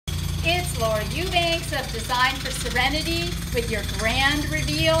Laura Eubanks of Design for Serenity with your grand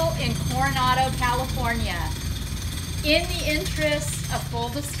reveal in Coronado, California. In the interest of full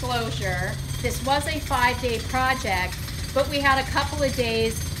disclosure, this was a 5-day project, but we had a couple of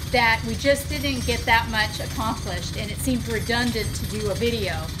days that we just didn't get that much accomplished, and it seemed redundant to do a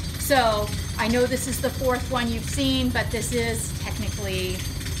video. So I know this is the 4th one you've seen, but this is technically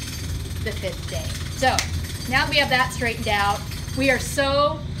the 5th day. So now that we have that straightened out, we are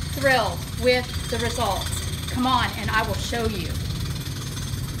so thrilled with the results. Come on, and I will show you.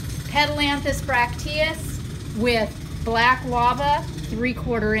 Petalanthus bracteus with black lava,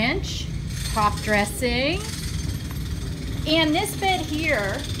 3/4 inch, top dressing. And this bed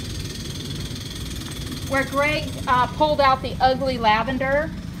here, where Greg pulled out the ugly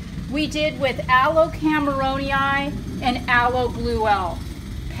lavender, we did with aloe cameronii and aloe blue elf.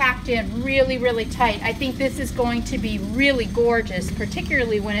 Packed in really, really tight. I think this is going to be really gorgeous,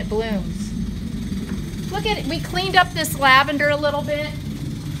 particularly when it blooms. Look at it. We cleaned up this lavender a little bit.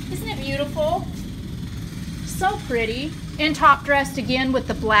 Isn't it beautiful? So pretty. And top dressed again with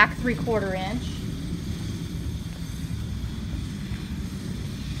the black 3/4 inch.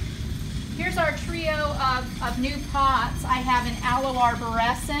 Here's our trio of new pots. I have an aloe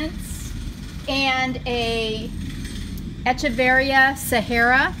arborescens and a Echeveria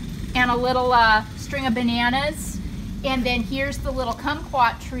Sahara and a little string of bananas. And then here's the little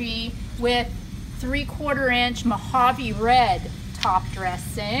kumquat tree with 3/4 inch Mojave red top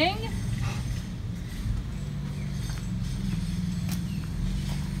dressing.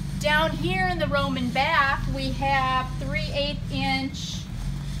 Down here in the Roman back, we have 3/8 inch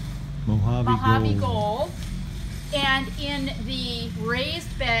Mojave gold. And in the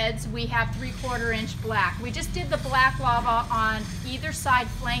raised beds, we have 3/4 inch black. We just did the black lava on either side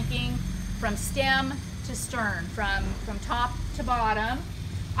flanking from stem to stern, from top to bottom.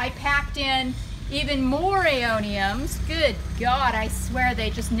 I packed in even more aeoniums. Good God, I swear they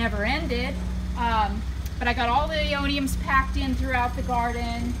just never ended. But I got all the aeoniums packed in throughout the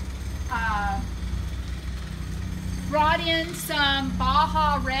garden. Brought in some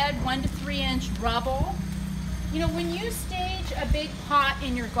Baja red 1 to 3 inch rubble. You know, when you stage a big pot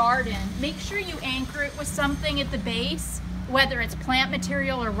in your garden, make sure you anchor it with something at the base, whether it's plant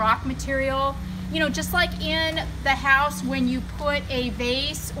material or rock material. You know, just like in the house, when you put a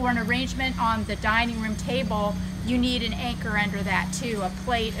vase or an arrangement on the dining room table, you need an anchor under that too, a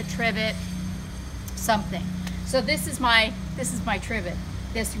plate, a trivet, something. So this is my trivet,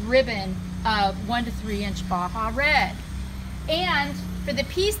 this ribbon of 1 to 3 inch Baja red. And for the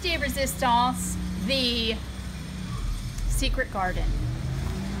piece de resistance, the Secret Garden.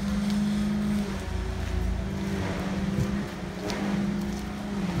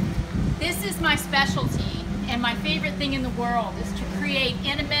 This is my specialty, and my favorite thing in the world is to create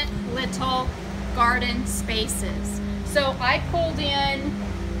intimate little garden spaces. So I pulled in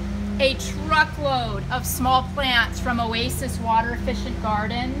a truckload of small plants from Oasis Water Efficient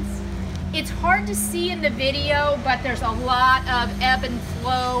Gardens. It's hard to see in the video, but there's a lot of ebb and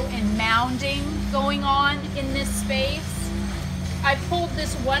flow and mounding going on in this space. I pulled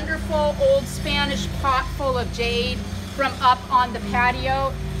this wonderful old Spanish pot full of jade from up on the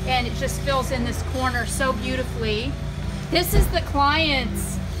patio, and it just fills in this corner so beautifully. This is the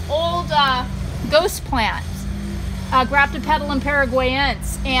client's old ghost plant, Graptopetalum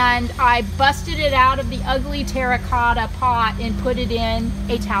paraguayense, and I busted it out of the ugly terracotta pot and put it in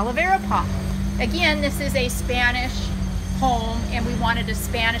a talavera pot. Again, this is a Spanish home, and we wanted a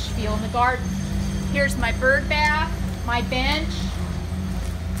Spanish feel in the garden. Here's my bird bath, my bench,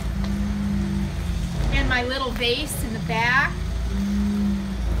 and my little vase in the back.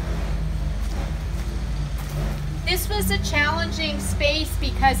 This was a challenging space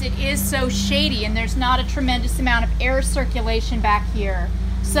because it is so shady and there's not a tremendous amount of air circulation back here.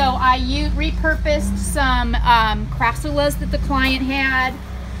 So I repurposed some crassulas that the client had,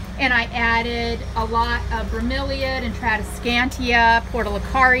 and I added a lot of bromeliad and tradescantia,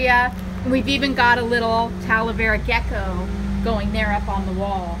 portulacaria, and we've even got a little talavera gecko going there up on the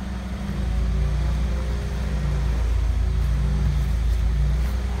wall.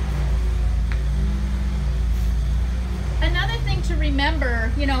 Another thing to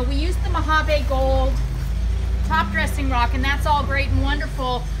remember, you know, we used the Mojave gold top dressing rock, and that's all great and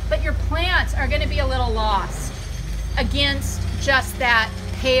wonderful, but your plants are going to be a little lost against just that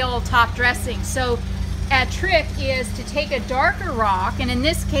pale top dressing. So a trick is to take a darker rock, and in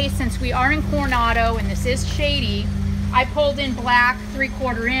this case, since we are in Coronado and this is shady, I pulled in black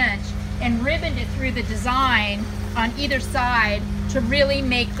 3/4 inch and ribboned it through the design on either side to really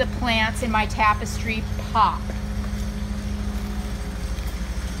make the plants in my tapestry pop.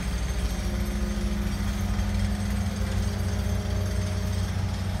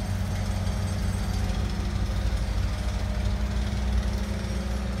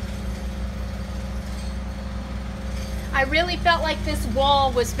 I really felt like this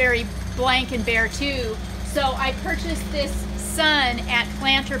wall was very blank and bare too. So I purchased this sun at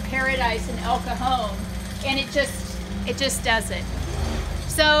Planter Paradise in El Cajon, and it just does it.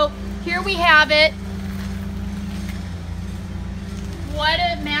 So here we have it. What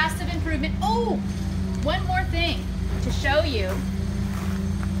a massive improvement. Oh, one more thing to show you.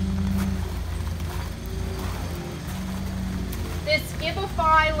 This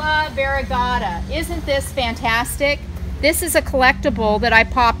Gibophylla variegata. Isn't this fantastic? This is a collectible that I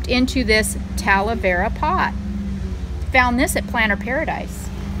popped into this Talavera pot. Found this at Planter Paradise.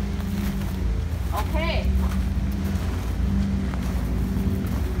 Okay.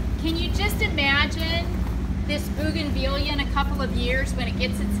 Can you just imagine this bougainvillea in a couple of years when it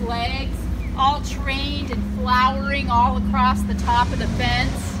gets its legs all trained and flowering all across the top of the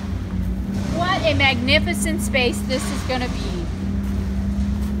fence? What a magnificent space this is going to be.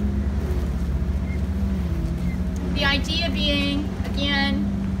 The idea being, again,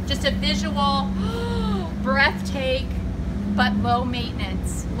 just a visual, breathtaking, but low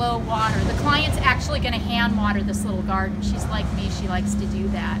maintenance, low water. The client's actually going to hand water this little garden. She's like me, she likes to do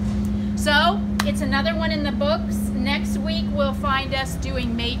that. So it's another one in the books. Next week we'll find us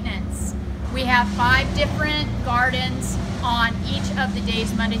doing maintenance. We have 5 different gardens on each of the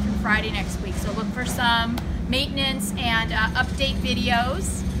days, Monday through Friday next week. So look for some maintenance and update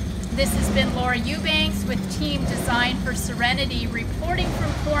videos. This has been Laura Eubanks with Team Design for Serenity, reporting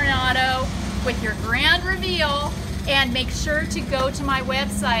from Coronado with your grand reveal. And make sure to go to my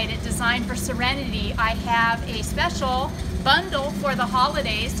website at Design for Serenity. I have a special bundle for the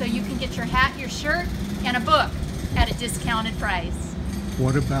holidays, so you can get your hat, your shirt, and a book at a discounted price.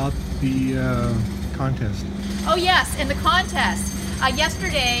 What about the contest? Oh yes, and the contest.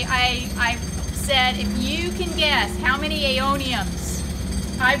 Yesterday I said if you can guess how many aeoniums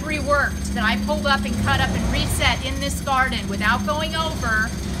I've reworked, that I pulled up and cut up and reset in this garden without going over,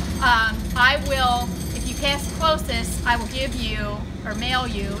 I will, if you guess closest, I will give you or mail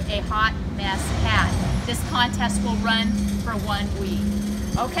you a hot mess hat. This contest will run for 1 week.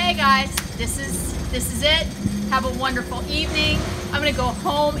 Okay guys, this is it. Have a wonderful evening. I'm gonna go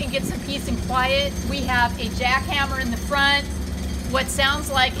home and get some peace and quiet. We have a jackhammer in the front, what sounds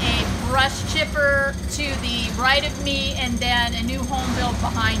like a brush chipper to the right of me, and then a new home build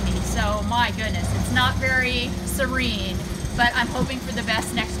behind me. So my goodness, it's not very serene, but I'm hoping for the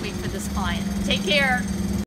best next week for this client. Take care.